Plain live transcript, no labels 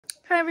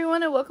Hi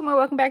everyone, and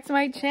welcome back to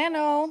my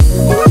channel.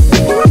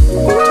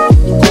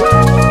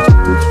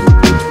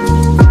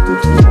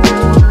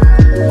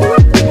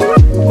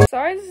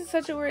 Sorry this is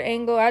such a weird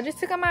angle. I just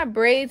took out my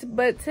braids,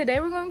 but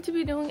today we're going to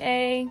be doing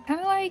a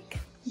kind of like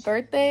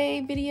birthday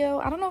video.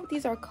 I don't know what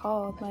these are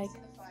called, like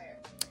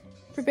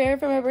prepare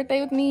for my birthday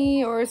with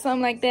me or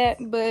something like that.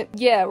 But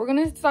yeah, we're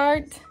gonna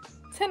start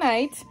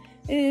tonight.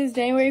 It is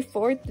January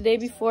 4th, the day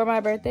before my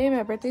birthday.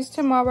 My birthday's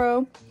tomorrow,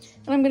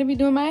 and I'm gonna be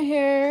doing my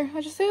hair.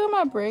 I just saved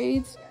my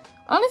braids.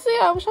 Honestly,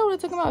 I wish I would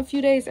have taken them out a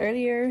few days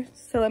earlier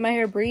to let my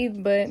hair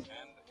breathe, but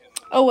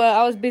oh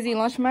well, I was busy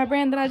launching my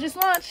brand that I just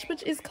launched,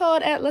 which is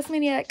called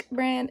 @LessManiac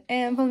brand,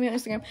 and follow me on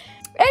Instagram.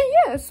 And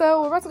yeah,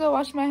 so we're about to go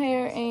wash my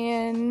hair,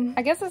 and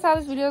I guess that's how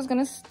this video is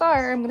gonna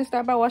start. I'm gonna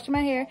start by washing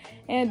my hair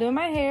and doing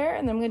my hair,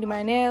 and then I'm gonna do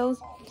my nails.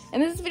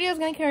 And this video is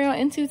gonna carry on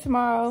into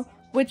tomorrow,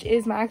 which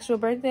is my actual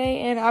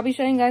birthday, and I'll be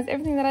showing you guys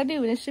everything that I do,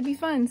 and it should be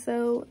fun.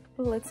 So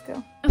let's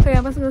go. Okay,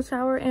 I'm about to go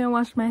shower and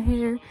wash my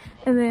hair,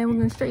 and then we're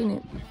gonna straighten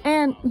it.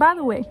 And by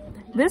the way,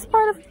 this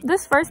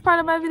first part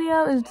of my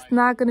video is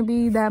not gonna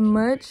be that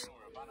much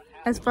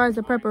as far as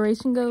the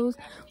preparation goes,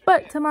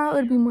 but tomorrow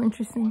it'll be more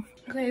interesting.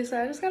 Okay,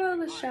 so I just got out of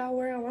the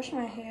shower, I washed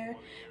my hair,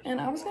 and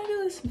I was gonna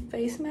do this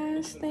face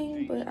mask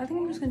thing, but I think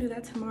I'm just gonna do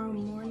that tomorrow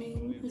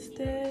morning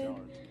instead,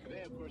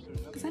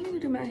 because I need to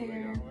do my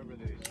hair.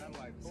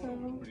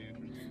 So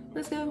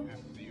let's go.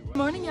 Good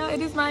morning, y'all.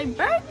 It is my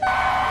birthday!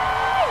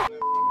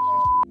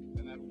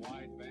 And that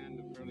wide band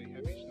of fairly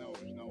heavy snow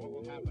is know what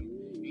will happen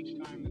each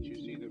time that you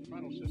see the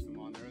frontal system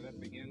on there. That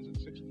begins at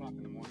 6 o'clock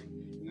in the morning,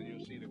 and then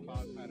you'll see the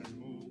cloud pattern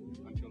move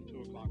until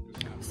 2 o'clock this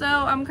afternoon. So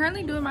I'm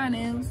currently doing my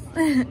nails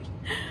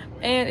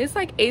and it's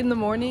like 8 in the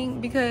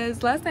morning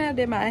because last night I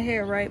did my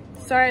hair, right?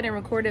 Sorry I didn't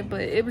record it, but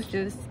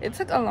it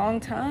took a long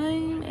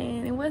time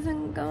and it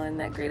wasn't going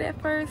that great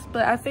at first,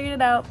 but I figured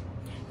it out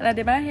and I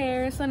did my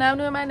hair. So now I'm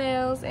doing my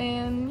nails,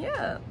 and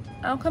yeah,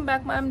 I'll come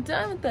back when I'm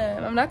done with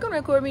them. I'm not gonna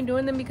record me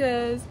doing them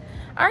because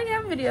I already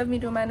have a video of me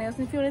doing my nails,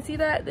 and if you want to see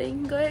that, then you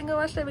can go ahead and go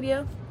watch that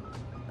video.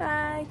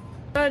 Bye.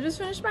 So I just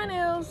finished my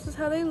nails. This is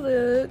how they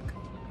look.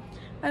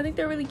 I think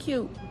they're really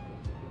cute.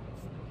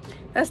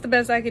 That's the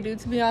best I could do,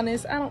 to be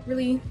honest. I don't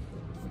really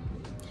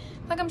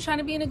like, I'm trying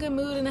to be in a good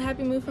mood and a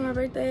happy mood for my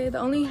birthday. The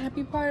only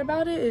happy part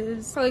about it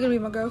is probably gonna be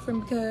my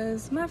girlfriend,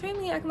 because my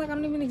family acting like I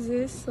don't even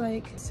exist.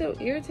 Like, it's so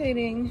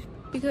irritating,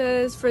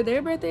 because for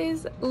their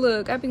birthdays,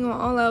 look, I've been going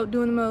all out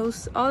doing the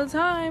most all the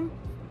time,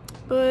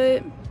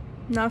 but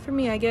not for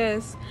me, I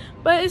guess.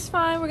 But it's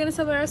fine, we're gonna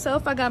celebrate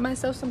ourselves. I got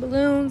myself some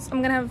balloons.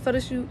 I'm gonna have a photo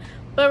shoot,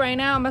 but right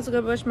now I'm about to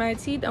go brush my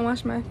teeth and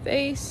wash my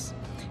face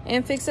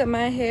and fix up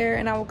my hair,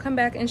 and I will come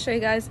back and show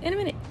you guys in a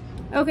minute.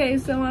 Okay,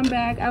 so I'm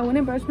back. I went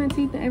and brushed my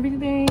teeth and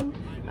everything.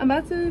 I'm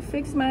about to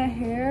fix my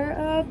hair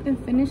up and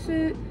finish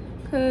it,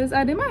 because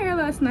I did my hair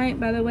last night,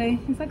 by the way.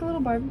 It's like a little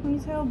Barbie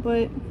ponytail,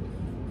 but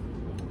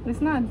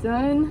it's not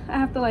done. I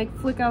have to like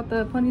flick out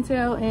the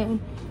ponytail and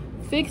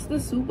fix the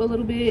swoop a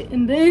little bit,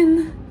 and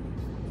then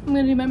I'm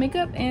gonna do my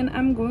makeup and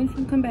I'm going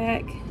to come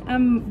back.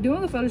 I'm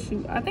doing a photo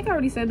shoot. I think I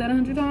already said that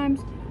 100 times,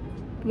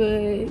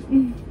 but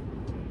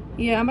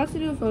yeah, I'm about to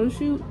do a photo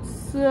shoot.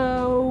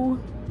 So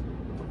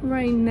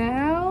right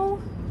now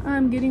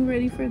I'm getting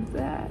ready for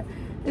that.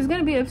 It's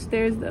gonna be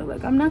upstairs though.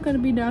 Like, I'm not gonna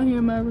be down here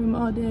in my room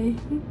all day,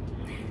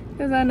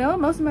 because I know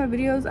most of my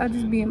videos I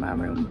just be in my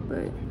room,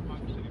 but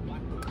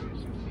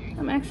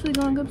I'm actually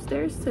going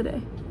upstairs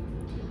today.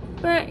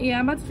 But yeah,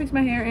 I'm about to fix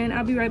my hair and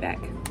I'll be right back.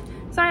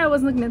 Sorry I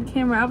wasn't looking at the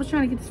camera. I was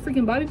trying to get this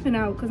freaking bobby pin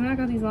out, because now I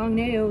got these long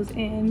nails,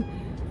 and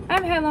I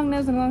haven't had long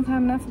nails in a long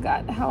time, and I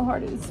forgot how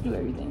hard it is to do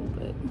everything.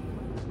 But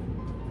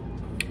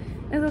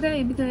it's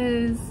okay,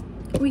 because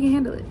we can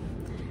handle it.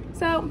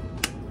 So,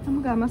 oh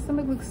my god, my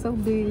stomach looks so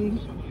big.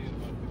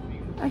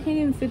 I can't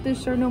even fit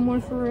this shirt no more,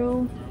 for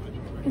real.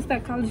 It's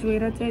that college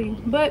weight, I tell you.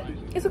 But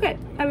it's okay,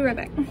 I'll be right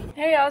back.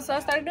 Hey y'all, so I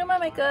started doing my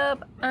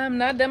makeup. I'm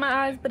not done my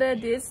eyes, but I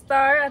did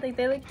start. I think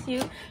they look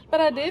cute,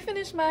 but I did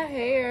finish my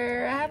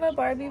hair. I have a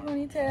Barbie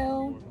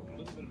ponytail.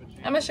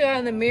 I'm gonna show you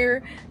in the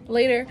mirror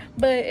later,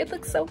 but it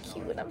looks so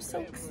cute and I'm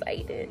so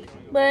excited.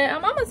 But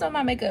I'm almost done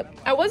my makeup.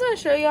 I was gonna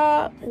show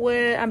y'all what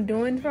I'm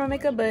doing for my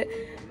makeup, but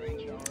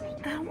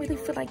I don't really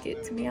feel like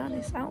it, to be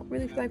honest. I don't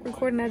really feel like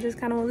recording. I just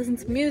kind of want to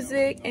listen to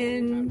music,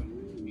 and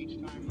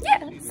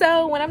yeah.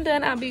 So when I'm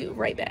done, I'll be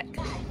right back.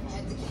 Until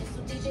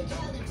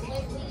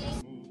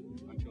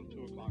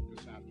 2 o'clock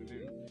this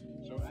afternoon.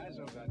 So as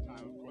of that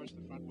time, of course,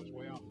 the front was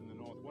way off in the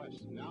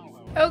northwest. Now,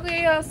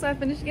 Okay, y'all, so I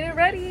finished getting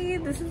ready.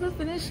 This is the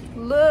finished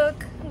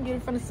look. I'm getting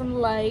in front of some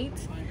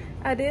light.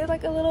 I did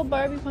like a little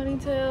Barbie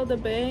ponytail, the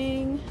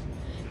bang.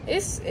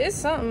 It's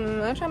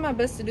something. I try my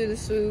best to do the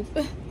swoop.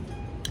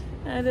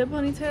 I did a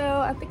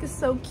ponytail. I think it's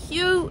so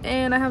cute,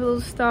 and I have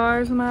little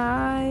stars in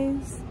my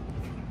eyes.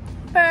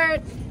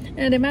 Bird.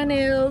 And I did my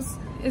nails.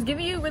 It's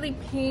giving you really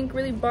pink,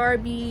 really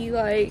Barbie,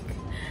 like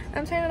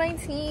I'm turning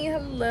 19,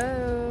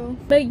 hello.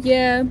 But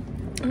yeah,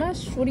 my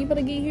shorty about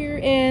to get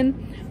here, and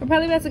we're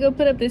probably about to go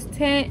put up this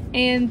tent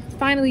and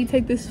finally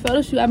take this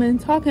photo shoot I've been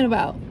talking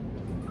about.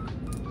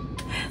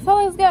 So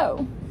let's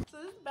go. So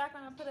this is the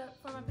background I put up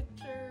for my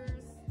pictures.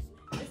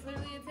 It's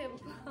literally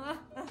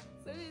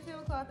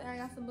cloth and I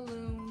got some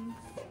balloons.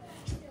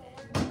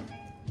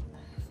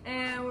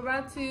 And we're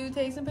about to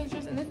take some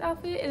pictures in this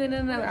outfit and then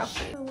in another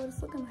outfit. So what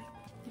it's looking like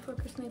before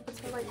Christina puts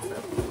her lights up.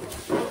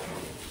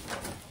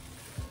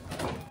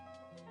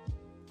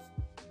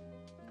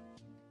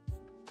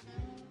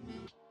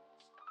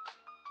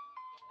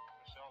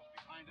 Cells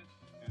behind it,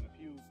 and a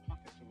few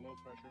pockets of low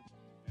pressure,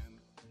 and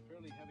a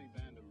fairly heavy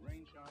band of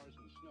rain showers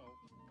and snow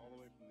all the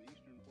way from the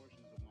eastern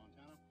portions of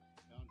Montana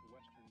down to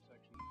western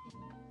sections.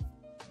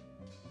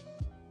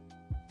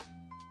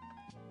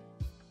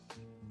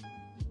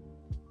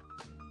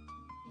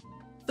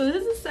 So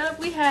this is the setup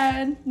we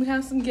had. We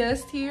have some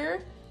guests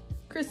here.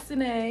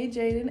 Christina,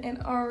 Jaden,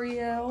 and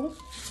Ariel.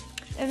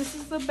 And this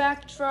is the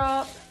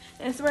backdrop.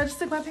 And so where I just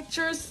took my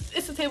pictures.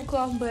 It's a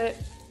tablecloth, but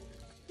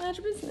mind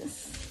your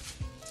business.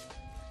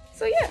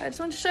 So yeah, I just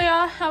wanted to show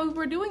y'all how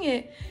we're doing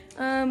it.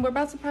 We're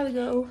about to probably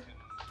go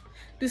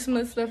do some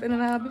other stuff and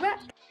then I'll be back.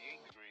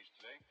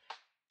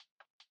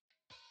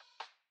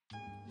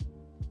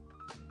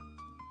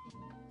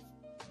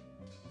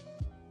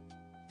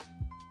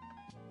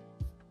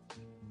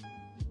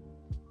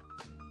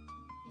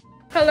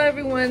 Hello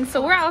everyone,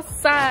 so we're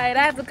outside.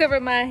 I have to cover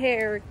my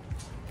hair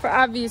for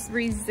obvious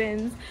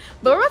reasons,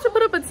 but we're about to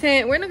put up a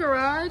tent. We're in the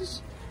garage.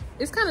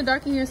 It's kind of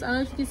dark in here, so I don't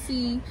know if you can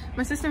see.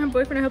 My sister and her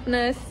boyfriend are helping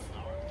us,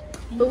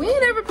 but we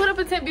ain't never put up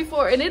a tent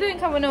before and it didn't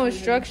come with no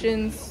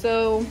instructions,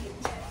 so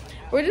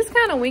we're just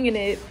kind of winging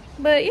it.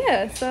 But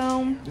yeah,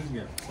 so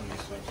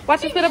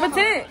watch us put up a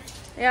tent.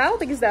 Yeah, I don't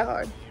think it's that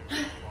hard.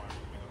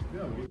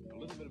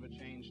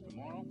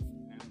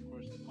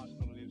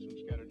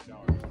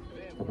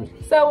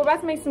 So we're about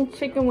to make some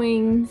chicken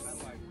wings,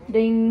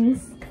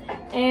 dings,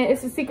 and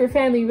it's a secret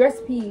family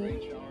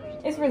recipe.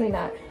 It's really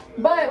not,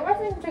 but we're about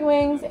to make some chicken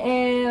wings,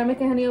 and I'm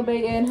making honey old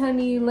bay and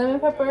honey lemon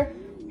pepper.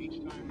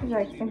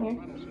 Right in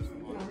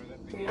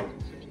here.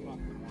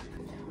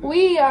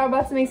 We are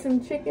about to make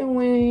some chicken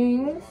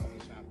wings,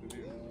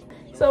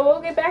 so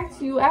we'll get back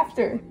to you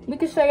after. We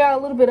can show y'all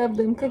a little bit of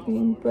them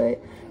cooking,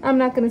 but I'm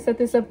not gonna set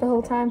this up the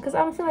whole time because I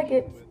don't feel like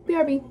it.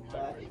 BRB.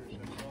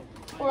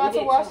 We're about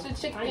to wash the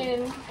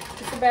chicken.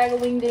 It's a bag of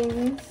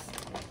wingdings.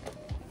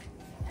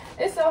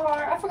 It's so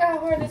hard. I forgot how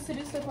hard it is to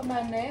do stuff with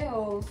my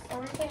nails. I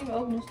really can't even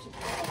open this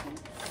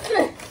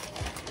chicken.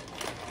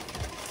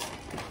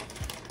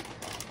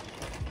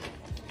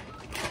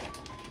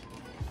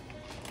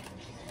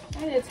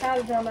 I need a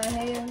towel to dry my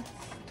hands.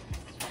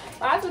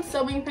 I took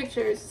so many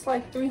pictures. It's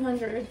like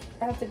 300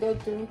 I have to go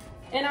through.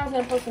 And I was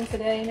gonna post them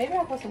today. Maybe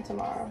I'll post them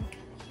tomorrow.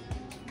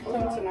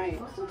 Tonight.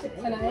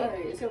 Tonight?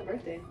 It's your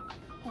birthday.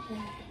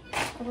 Okay.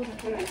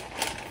 Tonight.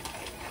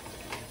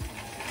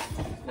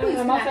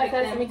 I'm also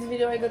excited to make this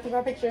video and go through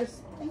my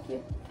pictures. Thank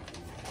you.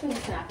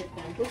 Please snap it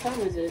then. What time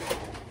is it?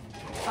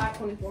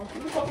 5:24.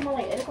 You were talking about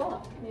like 8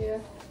 o'clock. Yeah.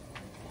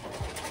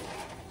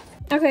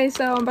 Okay,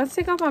 so I'm about to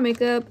take off my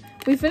makeup.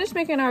 We finished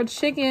making our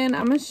chicken.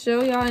 I'm gonna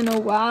show y'all in a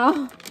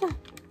while.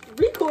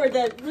 Re-record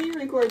that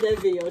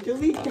video.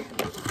 Delete that.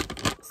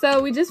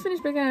 So we just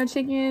finished making our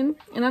chicken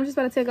and I'm just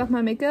about to take off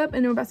my makeup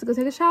and then we're about to go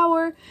take a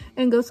shower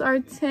and go to our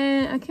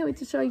tent. I can't wait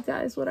to show you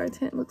guys what our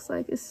tent looks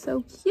like. It's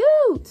so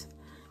cute.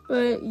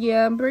 But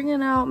yeah, I'm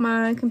bringing out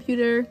my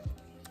computer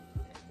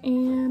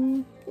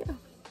and yeah,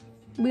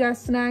 we got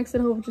snacks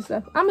and a whole bunch of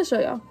stuff. I'm gonna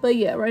show y'all. But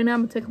yeah, right now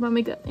I'm gonna take off my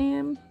makeup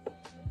and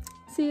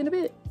see you in a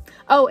bit.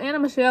 Oh, and I'm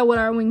gonna show y'all what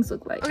our wings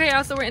look like. Okay,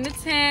 y'all, so we're in the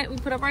tent. We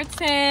put up our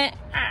tent.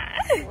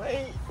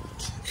 Wait.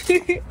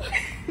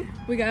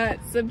 We got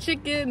some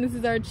chicken. This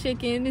is our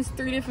chicken. It's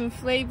 3 different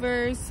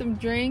flavors, some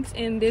drinks,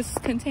 and this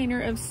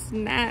container of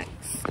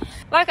snacks.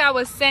 Like I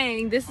was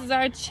saying, this is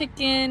our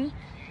chicken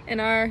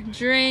and our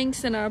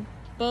drinks and our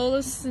bowl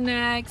of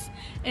snacks.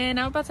 And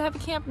I'm about to have a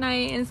camp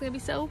night and it's gonna be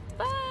so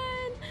fun.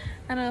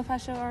 I don't know if I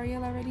showed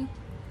Ariel already.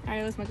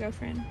 Ariel is my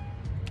girlfriend.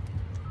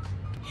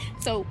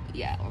 So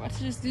yeah, we're about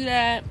to just do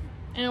that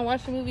and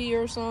watch a movie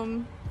or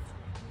some.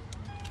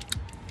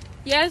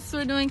 Yes,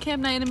 we're doing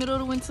camp night in the middle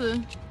of the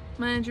winter.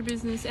 Mind your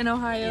business. In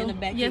Ohio. In the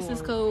backyard. Yes,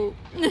 it's cold.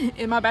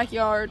 In my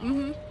backyard.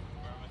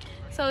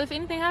 So if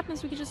anything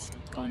happens, we could just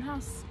go in the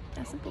house.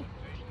 That's simple.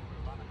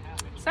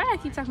 Sorry I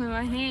keep talking with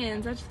my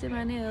hands. I just did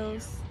my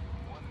nails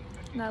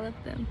and I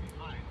left them.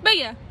 But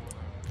yeah,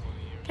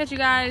 catch you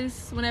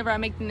guys whenever I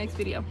make the next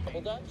video.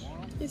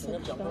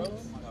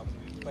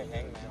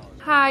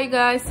 Hi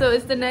guys, so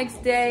it's the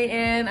next day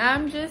and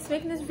I'm just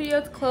making this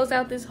video to close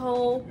out this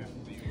whole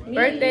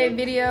birthday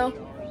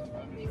video.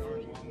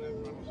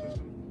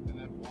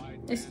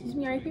 Excuse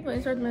me, are you people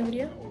interrupting my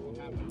video?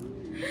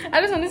 I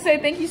just want to say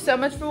thank you so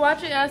much for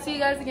watching. I'll see you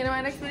guys again in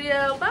my next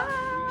video. Bye!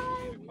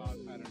 The cloud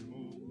pattern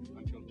move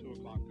until 2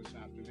 o'clock this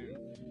afternoon.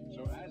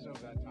 So as of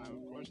that time,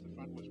 of course, the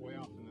front was way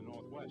off in the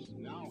northwest.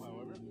 Now,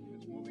 however,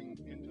 it's moving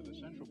into the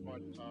central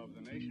part of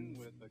the nation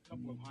with a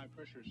couple of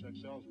high-pressure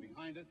cells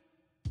behind it.